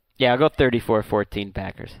 Greg. Yeah, I'll go 34-14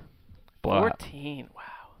 Packers. Blowout. 14, wow.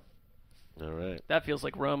 All right. That feels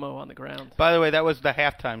like Romo on the ground. By the way, that was the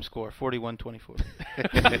halftime score, 41-24.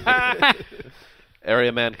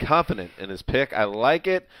 Area man confident in his pick. I like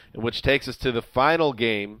it, which takes us to the final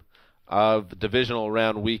game of the divisional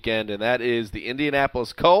round weekend, and that is the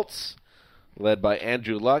Indianapolis Colts, led by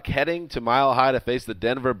Andrew Luck, heading to Mile High to face the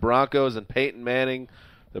Denver Broncos and Peyton Manning.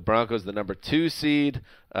 The Broncos, the number 2 seed.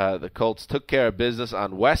 The Colts took care of business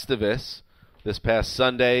on Westivus this past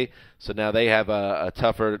Sunday. So now they have a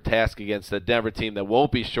tougher task against a Denver team that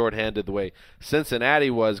won't be shorthanded the way Cincinnati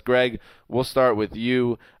was. Greg, we'll start with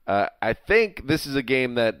you. I think this is a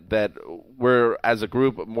game that we're, as a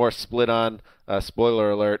group, more split on.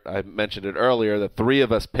 Spoiler alert, I mentioned it earlier. The three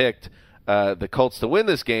of us picked the Colts to win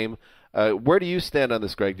this game. Where do you stand on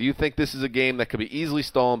this, Greg? Do you think this is a game that could be easily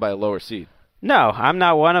stolen by a lower seed? No, I'm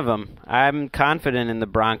not one of them. I'm confident in the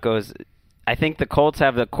Broncos. I think the Colts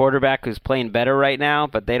have the quarterback who's playing better right now,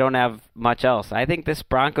 but they don't have much else. I think this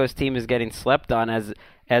Broncos team is getting slept on as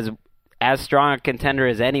strong a contender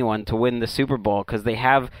as anyone to win the Super Bowl because they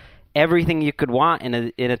have everything you could want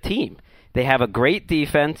in a team. They have a great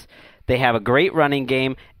defense, they have a great running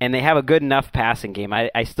game, and they have a good enough passing game.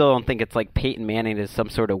 I still don't think it's like Peyton Manning is some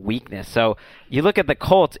sort of weakness. So you look at the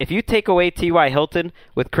Colts, if you take away T.Y. Hilton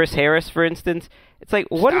with Chris Harris, for instance, it's like,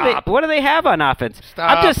 what do they have on offense?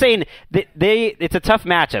 Stop. I'm just saying, it's a tough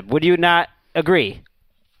matchup. Would you not agree?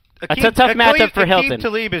 It's a tough matchup for Hilton. Aqib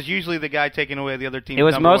Talib is usually the guy taking away the other team's It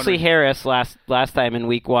was number mostly one. Harris last time in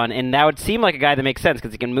week 1, and that would seem like a guy that makes sense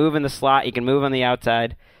because he can move in the slot, he can move on the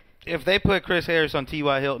outside. If they put Chris Harris on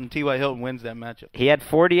T.Y. Hilton wins that matchup. He had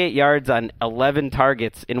 48 yards on 11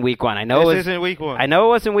 targets in week 1. I know This isn't week 1. I know it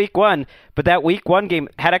wasn't week 1, but that week 1 game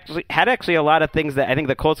had actually a lot of things that I think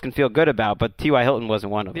the Colts can feel good about, but T.Y. Hilton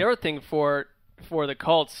wasn't one of them. The other thing for the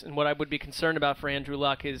Colts and what I would be concerned about for Andrew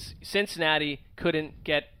Luck is Cincinnati couldn't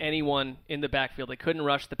get anyone in the backfield. They couldn't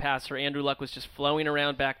rush the passer. Andrew Luck was just flowing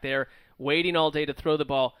around back there, waiting all day to throw the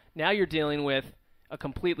ball. Now you're dealing with a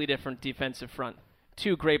completely different defensive front.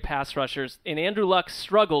 Two great pass rushers, and Andrew Luck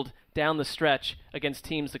struggled down the stretch against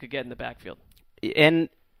teams that could get in the backfield. And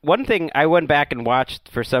one thing I went back and watched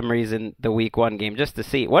for some reason the week 1 game just to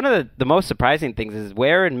see. One of the most surprising things is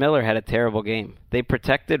Ware and Miller had a terrible game. They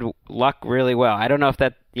protected Luck really well. I don't know if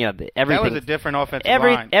that everything. That was a different offensive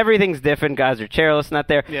line. Everything's different. Guys are chairless, not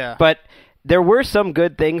there. Yeah. But there were some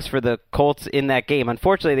good things for the Colts in that game.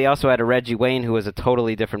 Unfortunately, they also had a Reggie Wayne who was a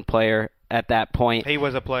totally different player at that point. He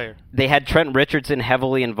was a player. They had Trent Richardson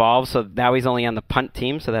heavily involved, so now he's only on the punt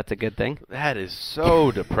team, so that's a good thing. That is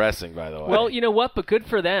so depressing, by the way. Well, you know what? But good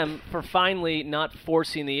for them for finally not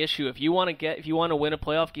forcing the issue. If you want to win a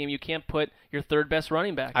playoff game, you can't put your third best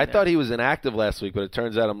running back. I thought he was inactive last week, but it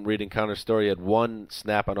turns out I'm reading Connor's story. He had 1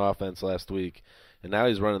 snap on offense last week, and now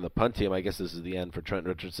he's running the punt team. I guess this is the end for Trent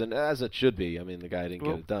Richardson, as it should be. I mean, the guy didn't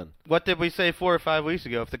get it done. What did we say 4 or 5 weeks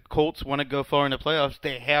ago? If the Colts want to go far in the playoffs,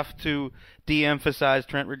 they have to de-emphasize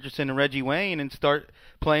Trent Richardson and Reggie Wayne and start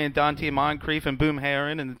playing Dante Moncrief and Boom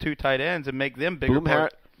Herron and the 2 tight ends and make them bigger.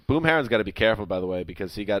 Boom Herron's got to be careful, by the way,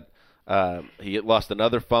 because he lost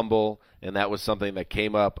another fumble, and that was something that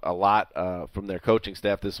came up a lot from their coaching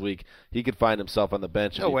staff this week. He could find himself on the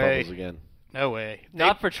bench if he fumbles again. No way.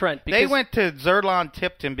 Not for Trent. They went to Zerlon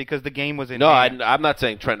Tipton because the game was in No, hand. I'm not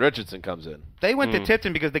saying Trent Richardson comes in. They went to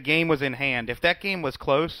Tipton because the game was in hand. If that game was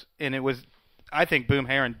close and it was, I think Boom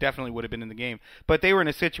Herron definitely would have been in the game. But they were in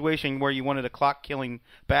a situation where you wanted a clock-killing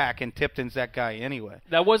back, and Tipton's that guy anyway.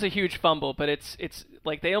 That was a huge fumble, but it's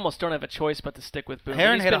like they almost don't have a choice but to stick with Boom.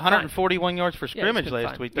 Herron had 141 yards for scrimmage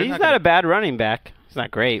last week. He's not a bad running back. He's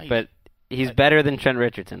not great, but he's better than Trent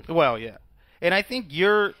Richardson. Well, yeah. And I think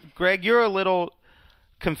Greg, you're a little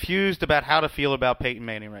confused about how to feel about Peyton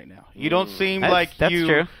Manning right now. You don't seem that's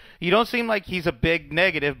true. You don't seem like he's a big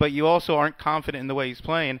negative, but you also aren't confident in the way he's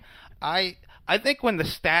playing. I think when the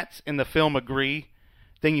stats and the film agree,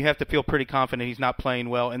 then you have to feel pretty confident he's not playing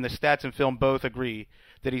well, and the stats and film both agree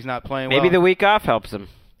that he's not playing well. Maybe the week off helps him.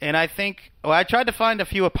 And I think I tried to find a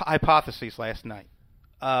few hypotheses last night.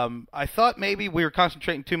 I thought maybe we were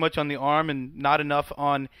concentrating too much on the arm and not enough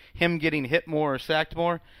on him getting hit more or sacked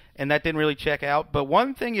more, and that didn't really check out. But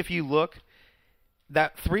one thing, if you look,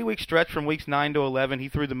 that 3-week stretch from weeks 9 to 11, he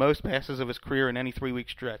threw the most passes of his career in any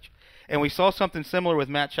 3-week stretch. And we saw something similar with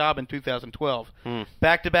Matt Schaub in 2012.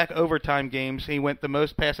 Back-to-back overtime games, he went the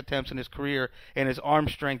most pass attempts in his career, and his arm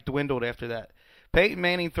strength dwindled after that. Peyton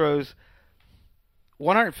Manning throws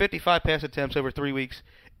 155 pass attempts over 3 weeks,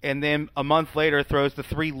 and then a month later throws the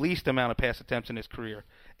 3 least amount of pass attempts in his career.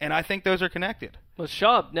 And I think those are connected. Well,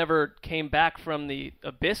 Schaub never came back from the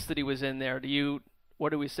abyss that he was in there.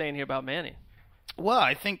 What are we saying here about Manning? Well,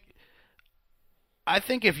 I think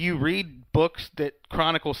if you read books that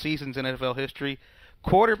chronicle seasons in NFL history,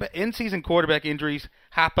 in-season quarterback injuries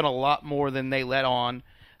happen a lot more than they let on.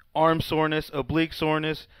 Arm soreness, oblique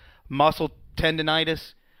soreness, muscle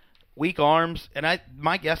tendinitis, weak arms, and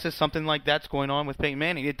my guess is something like that's going on with Peyton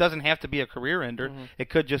Manning. It doesn't have to be a career ender. It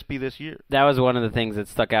could just be this year. That was one of the things that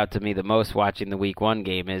stuck out to me the most watching the Week 1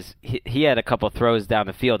 game is he had a couple throws down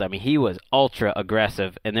the field. I mean, he was ultra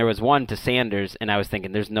aggressive, and there was one to Sanders, and I was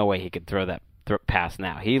thinking there's no way he could throw that pass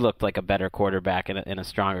now. He looked like a better quarterback and a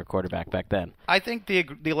stronger quarterback back then. I think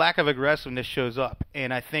the lack of aggressiveness shows up,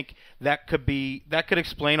 and I think that could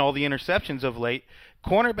explain all the interceptions of late.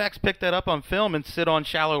 Cornerbacks pick that up on film and sit on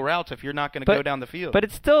shallow routes if you're not going to go down the field. But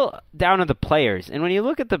it's still down to the players. And when you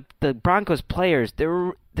look at the Broncos players,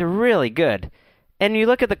 they're really good. And you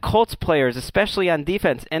look at the Colts players, especially on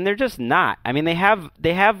defense, and they're just not. I mean, they have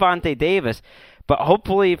Vontae Davis, but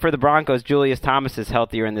hopefully for the Broncos, Julius Thomas is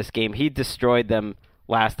healthier in this game. He destroyed them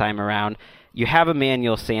last time around. You have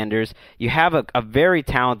Emmanuel Sanders. You have a very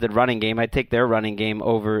talented running game. I'd take their running game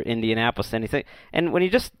over Indianapolis. And when you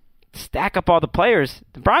just stack up all the players,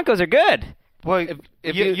 the Broncos are good. Well,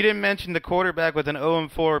 if you didn't mention the quarterback with an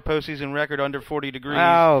 0-4 postseason record under 40 degrees.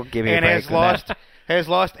 Oh, give me a break. And has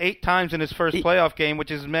lost 8 times in his first playoff game,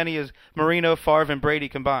 which is as many as Marino, Favre, and Brady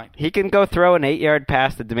combined. He can go throw an 8-yard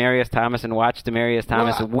pass to Demaryius Thomas and watch Demaryius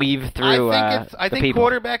Thomas weave through I think people.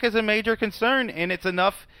 Quarterback is a major concern, and it's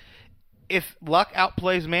enough. If Luck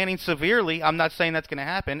outplays Manning severely, I'm not saying that's going to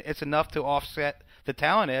happen. It's enough to offset the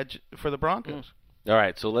talent edge for the Broncos. All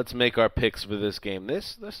right, so let's make our picks for this game.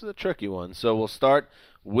 This is a tricky one. So we'll start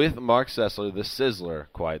with Mark Sessler, the Sizzler,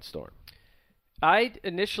 Quiet Storm. I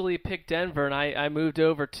initially picked Denver, and I moved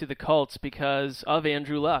over to the Colts because of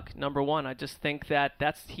Andrew Luck, number one. I just think that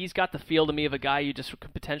he's got the feel to me of a guy you just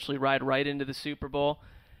could potentially ride right into the Super Bowl.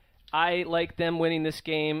 I like them winning this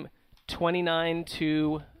game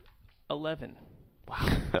 29-11. Wow.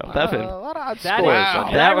 11. A lot of odd That,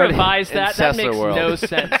 scores. Can I revise that? That Sessler makes world. no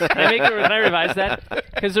sense. Can I revise that?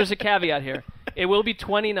 Because there's a caveat here. It will be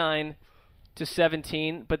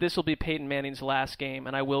 29-17, but this will be Peyton Manning's last game,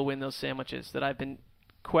 and I will win those sandwiches that I've been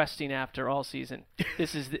questing after all season.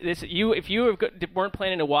 If you weren't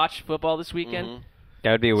planning to watch football this weekend,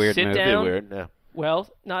 that would be a weird sit move. down. That'd be weird, yeah. Well,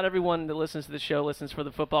 not everyone that listens to the show listens for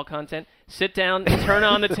the football content. Sit down, turn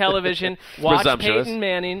on the television, watch presumptuous. Peyton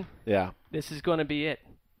Manning. Yeah. This is going to be it.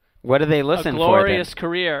 What do they listen A for glorious then?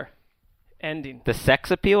 career ending. The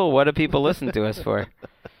sex appeal? What do people listen to us for?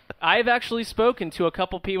 I've actually spoken to a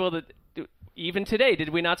couple people that, even today, did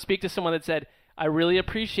we not speak to someone that said, I really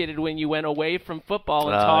appreciated when you went away from football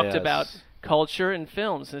and talked about culture and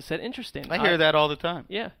films. And it said, interesting. I hear that all the time.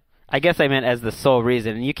 Yeah. I guess I meant as the sole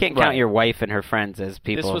reason. And you can't count your wife and her friends as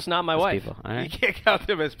people. This was not my wife. People. All right. You can't count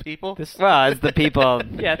them as people. Well, as the people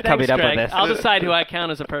Yeah, coming thanks, up Greg. with this. I'll decide who I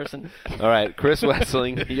count as a person. All right, Chris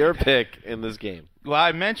Wessling, your pick in this game. Well,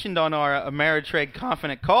 I mentioned on our Ameritrade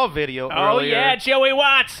Confident Call video Oh, earlier yeah, Joey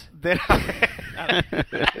Watts. that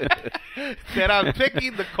I'm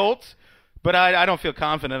picking the Colts, but I don't feel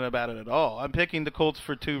confident about it at all. I'm picking the Colts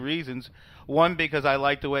for 2 reasons. One, because I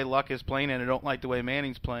like the way Luck is playing, and I don't like the way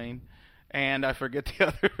Manning's playing. And I forget the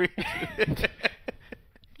other reason.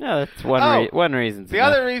 No, that's one reason. The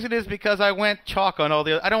other reason is because I went chalk on all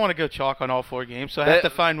the. I don't want to go chalk on all 4 games, so I have to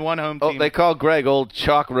find one home team. Oh, they call Greg Old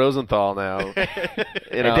Chalk Rosenthal now. I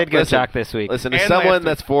did go chalk this week. Listen, as And someone last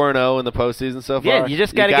that's 4-0 in the postseason so far, Yeah, you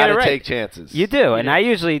just got to get it right. take chances. You do, and I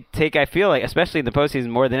usually take. I feel like, especially in the postseason,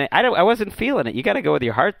 more than I wasn't feeling it. You got to go with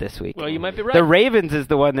your heart this week. Well, you might be right. The Ravens is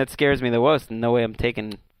the one that scares me the most, and no way I'm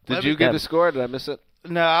taking. Did you give the score? Did I miss it?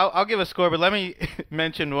 No, I'll give a score, but let me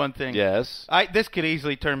mention one thing. Yes. This could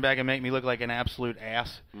easily turn back and make me look like an absolute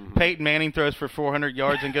ass. Peyton Manning throws for 400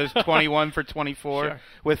 yards and goes 21 for 24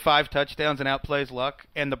 with 5 touchdowns and outplays Luck.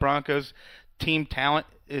 And the Broncos' team talent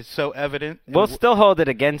is so evident. We'll still hold it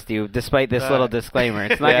against you, despite this little disclaimer.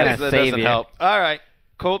 It's not going to save you. Help. All right,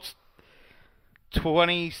 Colts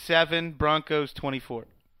 27, Broncos 24.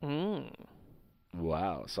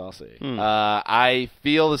 Wow, saucy. I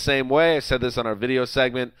feel the same way. I said this on our video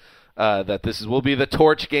segment, that this will be the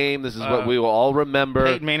torch game. This is what we will all remember.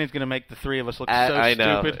 Peyton Manning's going to make the 3 of us look I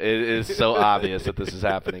know. stupid. It is so obvious that this is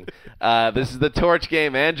happening. This is the torch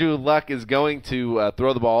game. Andrew Luck is going to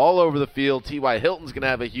throw the ball all over the field. T.Y. Hilton's going to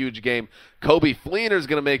have a huge game. Kobe Fleener's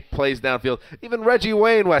going to make plays downfield. Even Reggie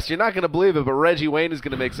Wayne, West, you're not going to believe it, but Reggie Wayne is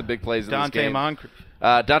going to make some big plays in this game. Moncrief.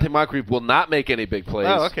 Dante Moncrief will not make any big plays.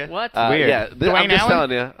 Oh, okay. What? Weird. Yeah, Dwayne I'm just Allen?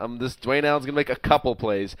 telling you. Dwayne Allen's going to make a couple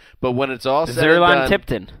plays, but when it's all said Zerlon and done,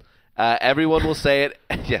 Tipton. everyone will say it.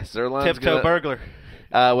 Yes, Zerlon's Tiptoe burglar.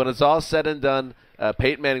 when it's all said and done,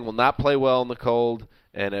 Peyton Manning will not play well in the cold,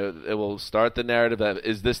 and it will start the narrative that,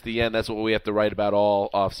 is this the end? That's what we have to write about all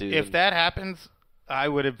offseason. If that happens, I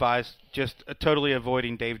would advise just totally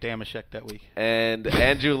avoiding Dave Damashek that week. And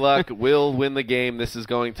Andrew Luck will win the game. This is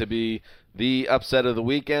going to be the upset of the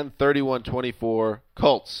weekend, 31-24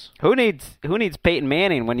 Colts. Who needs Peyton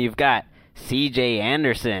Manning when you've got C.J.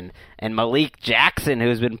 Anderson and Malik Jackson,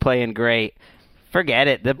 who's been playing great? Forget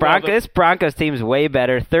it. This Broncos team's way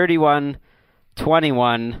better.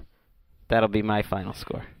 31-21. That'll be my final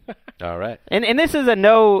score. All right. And this is a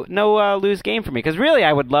no lose game for me, because really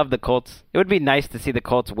I would love the Colts. It would be nice to see the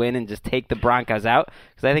Colts win and just take the Broncos out,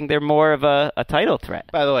 because I think they're more of a title threat.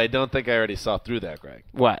 By the way, I don't think I already saw through that, Greg.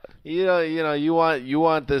 What? You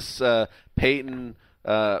want this Peyton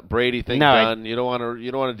Brady thing No, done. You don't want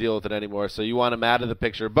to deal with it anymore. So you want him out of the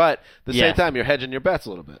picture, but at the same time, you're hedging your bets a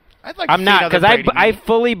little bit. I'm not, because I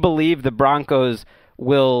fully believe the Broncos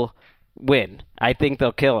will win. I think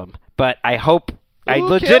they'll kill him, but I hope. I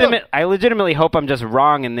legitimately hope I'm just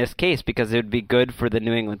wrong in this case, because it would be good for the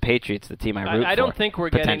New England Patriots, the team I root for. I don't think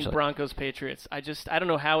we're getting Broncos Patriots. I don't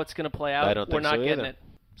know how it's going to play out. I don't think we're not so getting either. it.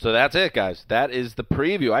 So that's it, guys. That is the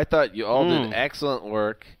preview. I thought you all did excellent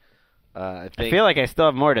work. I feel like I still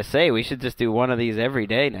have more to say. We should just do one of these every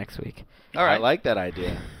day next week. All right, I like that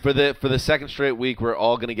idea. For the second straight week, we're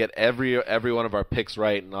all going to get every one of our picks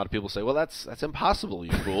right, and a lot of people say, "Well, that's impossible,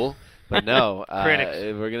 you fool." But no,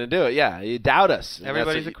 we're going to do it. Yeah, you doubt us.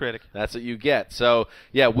 Everybody's a critic. That's what you get. So,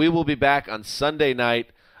 yeah, we will be back on Sunday night.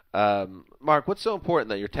 Mark, what's so important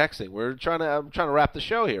that you're texting? I'm trying to wrap the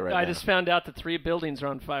show here right now. I just found out that 3 buildings are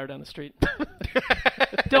on fire down the street.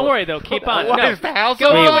 Don't worry, though. Keep on. Is the house go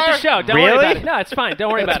on on fire? with the show. Don't worry about it. No, it's fine.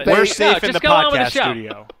 Don't worry about it. We're safe in just the go on with the podcast show.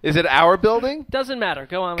 studio. Is it our building? Doesn't matter.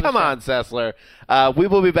 Go on with Come the show. on, Sessler. We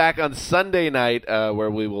will be back on Sunday night where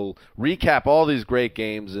we will recap all these great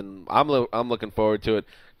games, and I'm looking forward to it.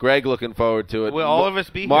 Greg looking forward to it. Will all of us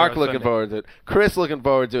be here Mark on looking Sunday? forward to it. Chris looking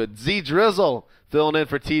forward to it. Z Drizzle filling in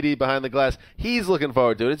for TD behind the glass. He's looking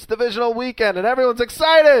forward to it. It's divisional weekend, and everyone's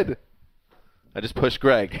excited. I just pushed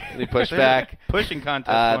Greg, and he pushed back. Pushing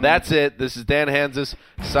contest. That's it. This is Dan Hanzus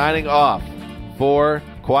signing off for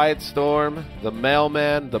Quiet Storm, the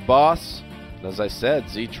mailman, the boss, and as I said,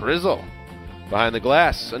 Z Drizzle behind the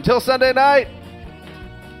glass. Until Sunday night.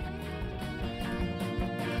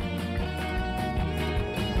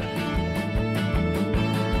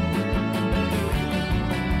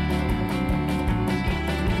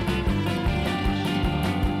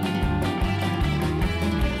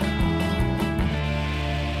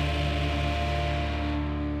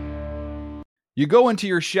 You go into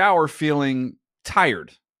your shower feeling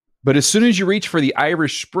tired, but as soon as you reach for the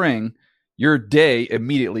Irish Spring, your day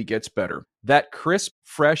immediately gets better. That crisp,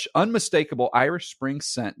 fresh, unmistakable Irish Spring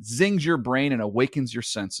scent zings your brain and awakens your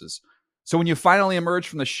senses. So when you finally emerge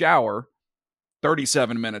from the shower,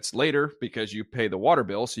 37 minutes later, because you pay the water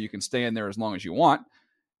bill so you can stay in there as long as you want,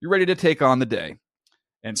 you're ready to take on the day.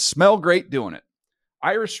 And smell great doing it.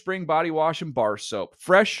 Irish Spring Body Wash and Bar Soap.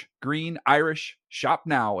 Fresh, green, Irish. Shop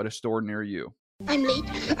now at a store near you. I'm late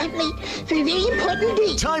for a very important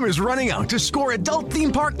date. Time is running out to score adult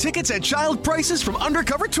theme park tickets at child prices from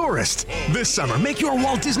Undercover Tourist. This summer, make your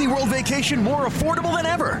Walt Disney World vacation more affordable than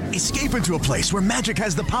ever. Escape into a place where magic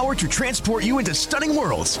has the power to transport you into stunning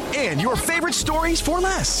worlds and your favorite stories for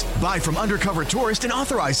less. Buy from Undercover Tourist, an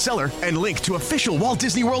authorized seller, and link to official Walt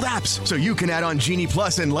Disney World apps so you can add on Genie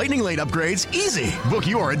Plus and Lightning Lane upgrades easy. Book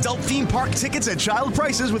your adult theme park tickets at child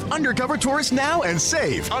prices with Undercover Tourist now and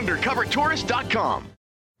save. UndercoverTourist.com.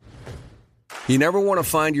 You never want to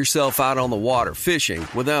find yourself out on the water fishing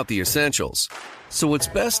without the essentials. So it's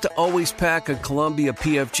best to always pack a Columbia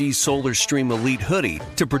PFG Solar Stream Elite hoodie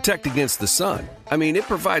to protect against the sun. I mean, it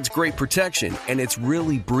provides great protection and it's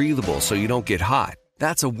really breathable so you don't get hot.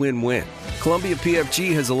 That's a win-win. Columbia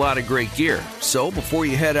PFG has a lot of great gear. So before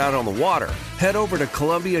you head out on the water, head over to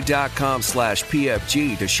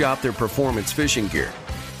Columbia.com/PFG to shop their performance fishing gear.